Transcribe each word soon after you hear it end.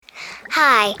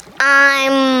Hi,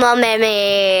 I'm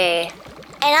Mimi.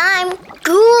 And I'm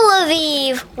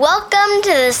Gulaviv. Welcome to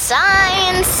the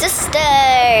Science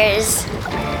Sisters.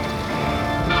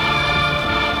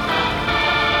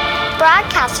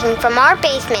 Broadcasting from our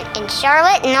basement in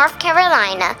Charlotte, North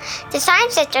Carolina, the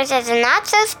Science Sisters is a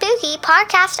not-so-spooky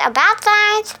podcast about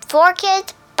science for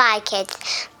kids, by kids,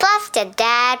 plus the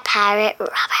dad pirate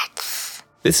Roberts.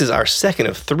 This is our second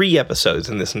of 3 episodes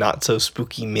in this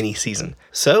not-so-spooky mini-season.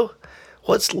 So,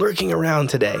 what's lurking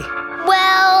around today?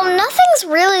 Well, nothing's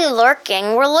really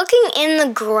lurking. We're looking in the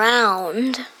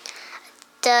ground.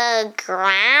 The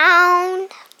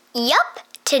ground? Yup.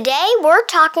 Today we're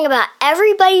talking about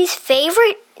everybody's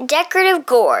favorite decorative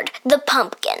gourd, the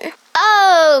pumpkin.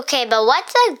 Okay, but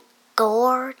what's a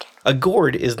gourd? A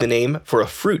gourd is the name for a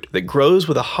fruit that grows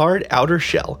with a hard outer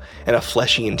shell and a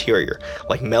fleshy interior,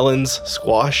 like melons,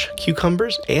 squash,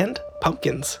 cucumbers, and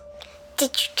pumpkins.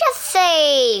 Did you just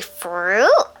say fruit?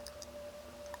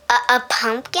 A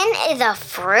pumpkin is a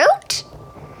fruit?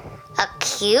 A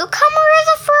cucumber is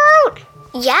a fruit?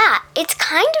 Yeah, it's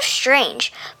kind of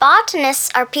strange. Botanists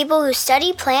are people who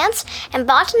study plants, and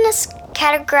botanists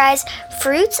categorize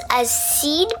fruits as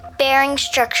seed-bearing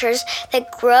structures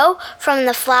that grow from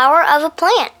the flower of a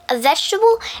plant. A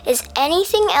vegetable is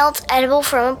anything else edible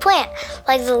from a plant,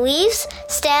 like the leaves,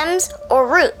 stems, or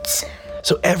roots.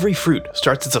 So every fruit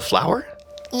starts as a flower?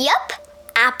 Yup.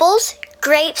 Apples,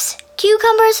 grapes,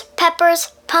 cucumbers,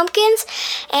 peppers, pumpkins,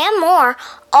 and more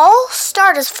all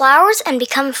start as flowers and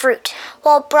become fruit,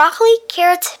 while broccoli,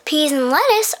 carrots, peas, and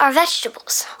lettuce are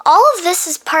vegetables. All of this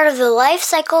is part of the life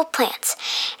cycle of plants,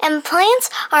 and plants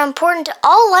are important to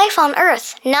all life on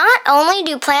Earth. Not only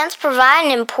do plants provide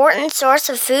an important source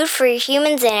of food for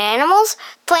humans and animals,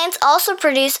 plants also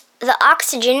produce the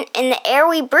oxygen in the air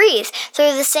we breathe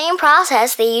through the same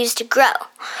process they use to grow.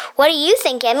 What do you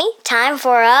think, Emmy? Time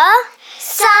for a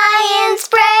science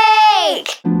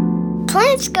break!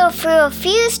 Plants go through a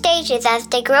few stages as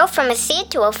they grow from a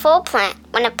seed to a full plant.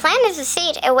 When a plant is a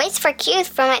seed, it waits for cues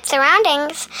from its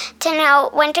surroundings to know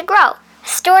when to grow.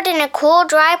 Stored in a cool,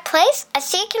 dry place, a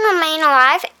seed can remain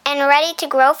alive and ready to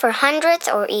grow for hundreds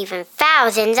or even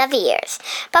thousands of years.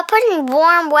 But put in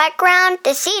warm, wet ground,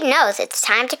 the seed knows it's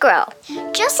time to grow.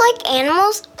 Just like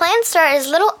animals, plants start as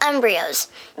little embryos,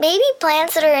 baby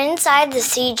plants that are inside the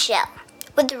seed shell.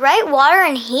 With the right water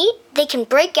and heat, they can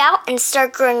break out and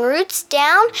start growing roots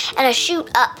down and a shoot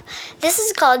up. This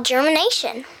is called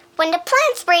germination. When the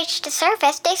plants reach the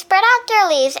surface, they spread out their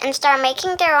leaves and start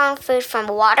making their own food from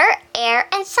water, air,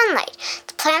 and sunlight.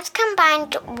 The plants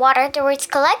combine water, the roots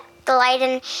collect the light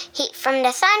and heat from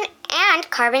the sun, and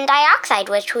carbon dioxide,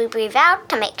 which we breathe out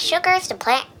to make sugars the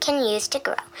plant can use to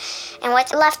grow. And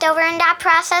what's left over in that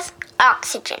process?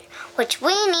 Oxygen, which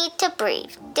we need to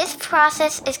breathe. This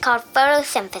process is called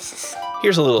photosynthesis.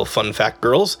 Here's a little fun fact,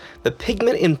 girls. The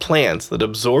pigment in plants that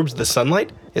absorbs the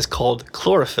sunlight is called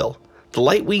chlorophyll. The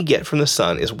light we get from the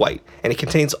sun is white, and it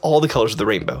contains all the colors of the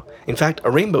rainbow. In fact, a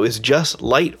rainbow is just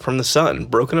light from the sun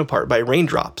broken apart by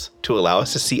raindrops to allow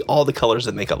us to see all the colors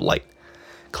that make up light.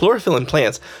 Chlorophyll in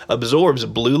plants absorbs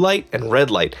blue light and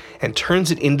red light and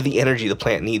turns it into the energy the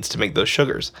plant needs to make those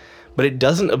sugars. But it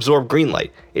doesn't absorb green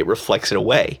light, it reflects it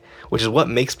away, which is what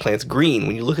makes plants green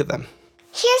when you look at them.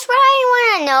 Here's what I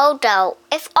want to know though.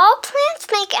 If all plants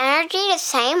make energy the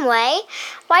same way,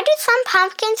 why do some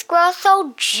pumpkins grow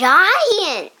so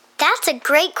giant? That's a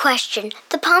great question.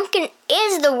 The pumpkin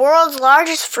is the world's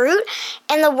largest fruit,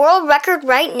 and the world record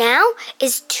right now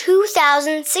is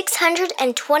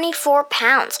 2,624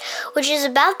 pounds, which is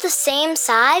about the same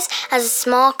size as a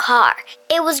small car.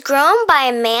 It was grown by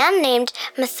a man named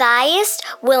Matthias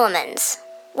Willemans.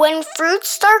 When fruits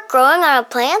start growing on a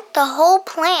plant, the whole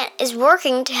plant is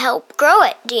working to help grow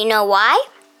it. Do you know why?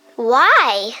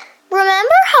 Why?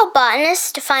 Remember how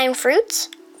botanists define fruits?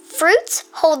 Fruits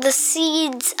hold the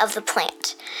seeds of the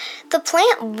plant. The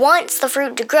plant wants the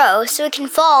fruit to grow so it can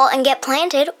fall and get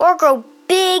planted or grow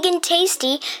big and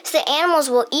tasty so the animals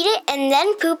will eat it and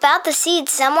then poop out the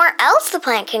seeds somewhere else the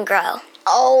plant can grow.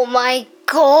 Oh my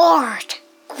God!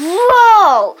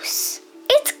 Gross!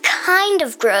 It's kind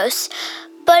of gross,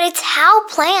 but it's how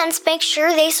plants make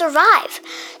sure they survive.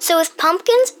 So with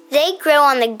pumpkins, they grow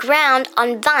on the ground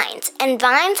on vines, and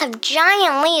vines have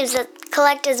giant leaves that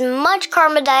collect as much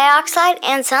carbon dioxide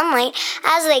and sunlight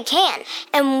as they can,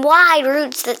 and wide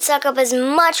roots that suck up as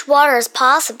much water as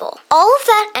possible. All of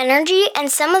that energy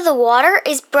and some of the water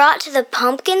is brought to the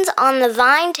pumpkins on the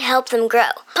vine to help them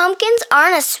grow. Pumpkins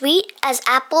aren't as sweet as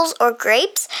apples or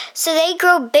grapes, so they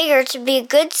grow bigger to be a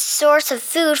good source of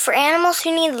food for animals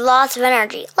who need lots of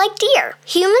energy, like deer.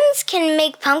 Humans can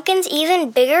make pumpkins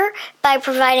even bigger by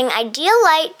providing getting ideal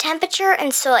light, temperature,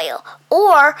 and soil,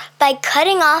 or by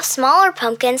cutting off smaller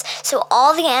pumpkins so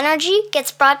all the energy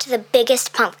gets brought to the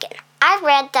biggest pumpkin. I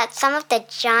read that some of the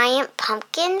giant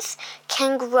pumpkins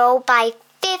can grow by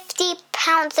 50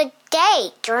 pounds a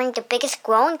day during the biggest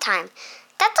growing time.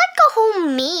 That's like a whole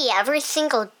me every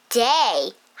single day.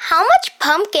 How much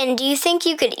pumpkin do you think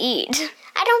you could eat?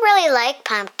 I don't really like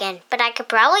pumpkin, but I could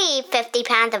probably eat 50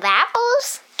 pounds of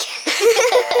apples.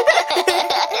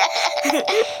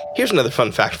 Here's another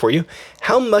fun fact for you.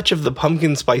 How much of the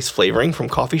pumpkin spice flavoring from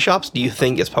coffee shops do you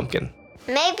think is pumpkin?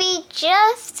 Maybe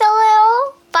just a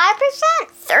little.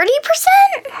 5%?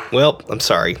 30%? Well, I'm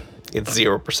sorry. It's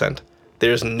 0%.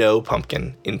 There's no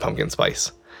pumpkin in pumpkin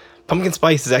spice. Pumpkin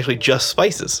spice is actually just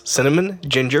spices: cinnamon,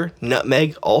 ginger,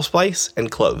 nutmeg, allspice,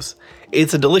 and cloves.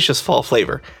 It's a delicious fall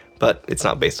flavor, but it's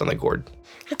not based on the gourd.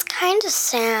 It's kind of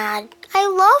sad. I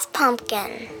love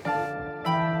pumpkin.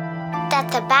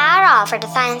 That's about all for the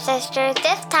Science Sisters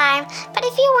this time. But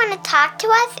if you want to talk to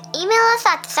us, email us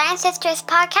at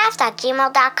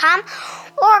thesciencesisterspodcast@gmail.com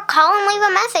or call and leave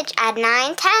a message at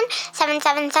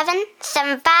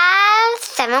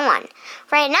 910-777-7571.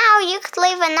 Right now, you could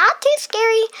leave a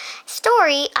not-too-scary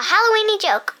story, a Halloweeny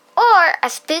joke, or a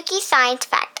spooky science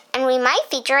fact, and we might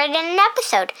feature it in an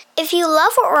episode. If you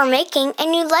love what we're making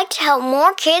and you'd like to help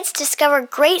more kids discover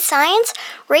great science,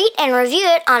 rate and review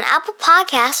it on Apple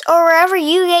Podcasts or wherever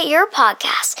you get your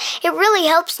podcasts. It really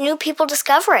helps new people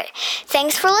discover it.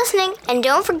 Thanks for listening, and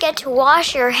don't forget to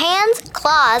wash your hands,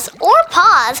 claws, or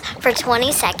paws for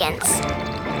 20 seconds.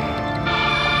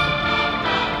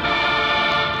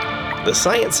 The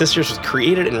Science Sisters was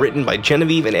created and written by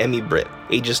Genevieve and Emmy Britt,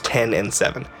 ages 10 and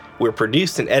 7. We're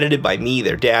produced and edited by me,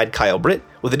 their dad, Kyle Britt,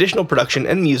 with additional production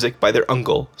and music by their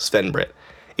uncle, Sven Britt.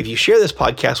 If you share this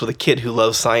podcast with a kid who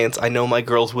loves science, I know my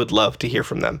girls would love to hear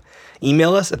from them.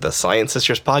 Email us at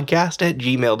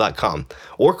thesciencesisterspodcast@gmail.com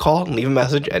or call and leave a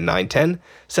message at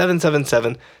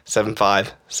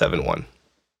 910-777-7571.